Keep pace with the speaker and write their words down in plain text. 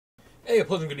Hey, a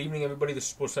pleasant good evening, everybody. This is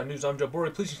Sports Time News. I'm Joe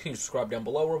Burry. Please continue to subscribe down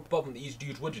below or above on the Easy to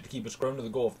Use widget to keep us growing to the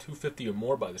goal of 250 or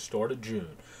more by the start of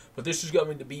June. But this is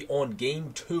going to be on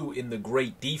Game 2 in the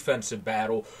great defensive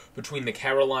battle between the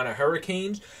Carolina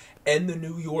Hurricanes and the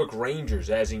New York Rangers.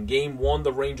 As in Game 1,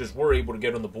 the Rangers were able to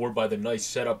get on the board by the nice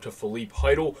setup to Philippe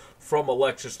Heitel from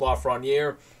Alexis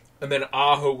Lafreniere. And then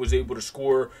Aho was able to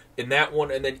score in that one.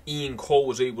 And then Ian Cole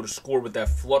was able to score with that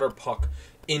flutter puck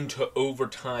into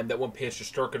overtime. That went past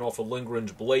Shesterkin off of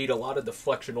Lindgren's blade. A lot of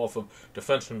deflection off of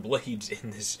defenseman blades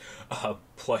in this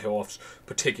playoffs,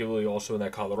 particularly also in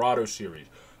that Colorado series.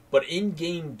 But in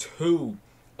Game 2,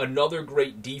 another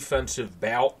great defensive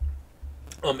bout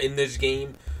in this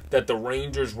game that the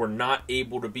Rangers were not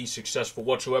able to be successful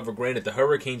whatsoever. Granted, the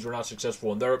Hurricanes were not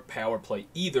successful in their power play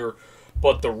either,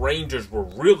 but the Rangers were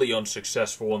really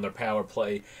unsuccessful in their power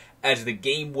play, as the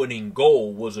game-winning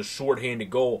goal was a shorthanded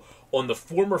goal on the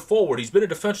former forward. He's been a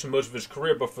defenseman most of his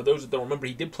career, but for those that don't remember,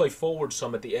 he did play forward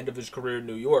some at the end of his career in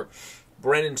New York.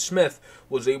 Brandon Smith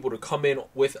was able to come in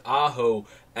with Aho,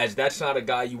 as that's not a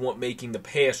guy you want making the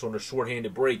pass on a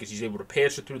shorthanded break, as he's able to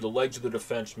pass it through the legs of the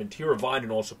defenseman. Tyrväinen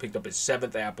also picked up his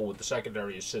 7th apple with the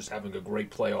secondary assist, having a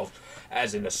great playoff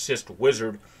as an assist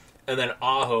wizard. And then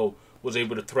Aho was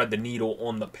able to thread the needle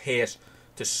on the pass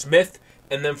to Smith,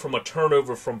 and then from a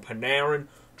turnover from Panarin,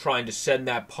 trying to send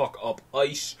that puck up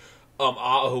ice,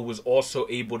 Aho was also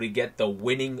able to get the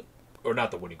winning, or not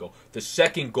the winning goal, the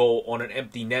second goal on an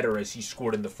empty netter, as he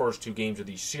scored in the first 2 games of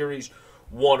these series.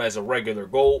 One as a regular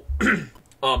goal,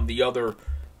 the other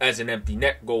as an empty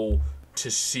net goal to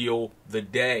seal the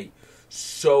day.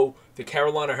 So the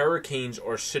Carolina Hurricanes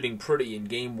are sitting pretty. In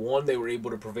Game 1, they were able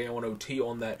to prevail on OT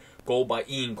on that goal by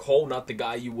Ian Cole. Not the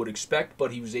guy you would expect,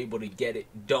 but he was able to get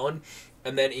it done.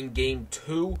 And then in Game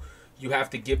 2, you have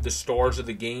to give the stars of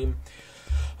the game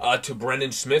to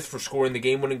Brendan Smith for scoring the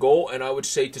game-winning goal, and I would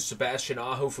say to Sebastian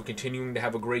Aho for continuing to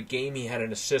have a great game. He had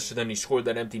an assist, and then he scored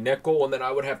that empty net goal. And then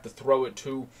I would have to throw it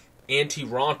to Antti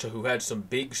Raanta, who had some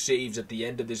big saves at the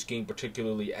end of this game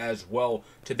particularly as well,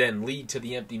 to then lead to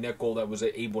the empty net goal that was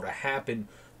able to happen,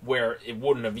 where it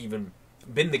wouldn't have even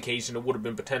been the case, and it would have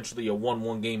been potentially a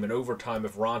 1-1 game in overtime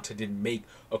if Raanta didn't make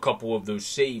a couple of those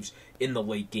saves in the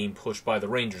late game push by the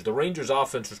Rangers. The Rangers'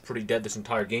 offense was pretty dead this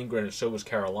entire game, granted so was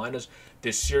Carolina's.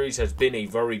 This series has been a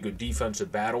very good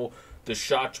defensive battle. The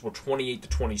shots were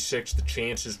 28-26. The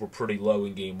chances were pretty low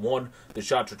in Game 1. The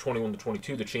shots were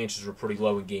 21-22. The chances were pretty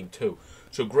low in Game 2.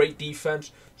 So great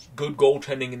defense, good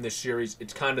goaltending in this series.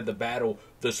 It's kind of the battle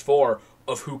thus far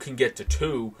of who can get to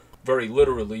 2, very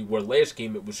literally, where last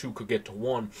game it was who could get to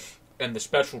 1. And the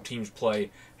special teams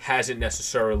play hasn't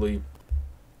necessarily,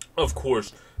 of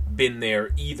course, been there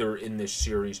either in this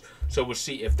series. So we'll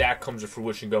see if that comes to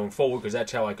fruition going forward, because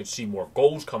that's how I could see more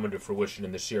goals coming to fruition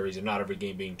in this series, and not every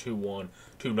game being 2-1,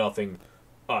 2-0,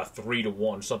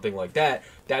 3-1, something like that.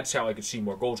 That's how I could see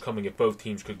more goals coming if both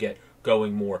teams could get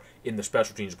going more in the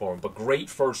special teams department. But great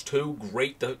first 2,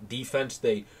 great defense.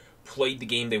 They played the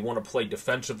game they want to play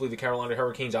defensively, the Carolina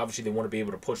Hurricanes. Obviously, they want to be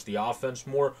able to push the offense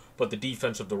more, but the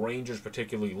defense of the Rangers,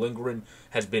 particularly Lindgren,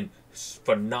 has been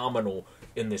phenomenal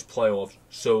in this playoffs.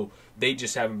 So they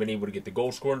just haven't been able to get the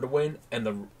goal scoring to win, and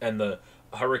the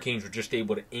Hurricanes were just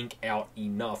able to ink out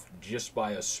enough just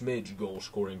by a smidge goal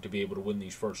scoring to be able to win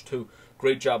these first 2.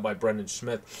 Great job by Brendan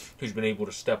Smith, who's been able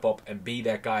to step up and be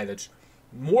that guy that's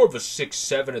more of a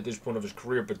 6-7 at this point of his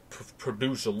career, but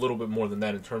produce a little bit more than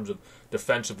that in terms of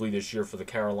defensively this year for the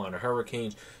Carolina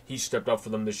Hurricanes. He stepped up for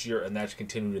them this year, and that's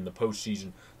continued in the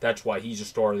postseason. That's why he's a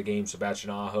star of the game, Sebastian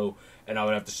Aho, and I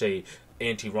would have to say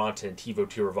Antti Raanta and Teuvo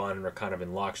Tyrväinen are kind of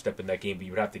in lockstep in that game, but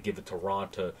you would have to give it to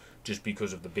Raanta just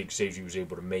because of the big saves he was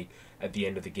able to make at the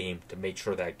end of the game to make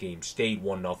sure that game stayed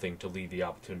 1-0 to leave the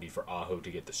opportunity for Aho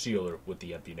to get the sealer with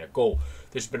the empty net goal.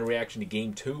 This has been a reaction to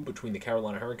Game 2 between the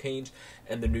Carolina Hurricanes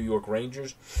and the New York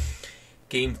Rangers.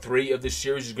 Game 3 of this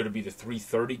series is going to be the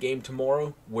 3:30 game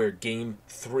tomorrow, where Game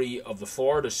 3 of the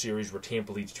Florida series, where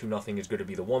Tampa leads 2-0, is going to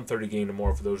be the 1:30 game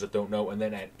tomorrow for those that don't know, and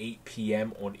then at 8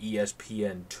 p.m. on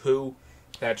ESPN2.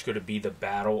 That's going to be the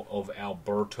Battle of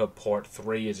Alberta Part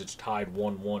 3, as it's tied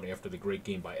 1-1 after the great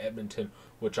game by Edmonton,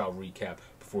 which I'll recap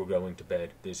before going to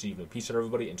bed this evening. Peace out,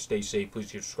 everybody, and stay safe.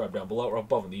 Please subscribe down below or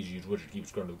above on the Easy to Use widget to keep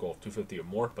us going to the goal of 250 or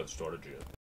more by the start of June.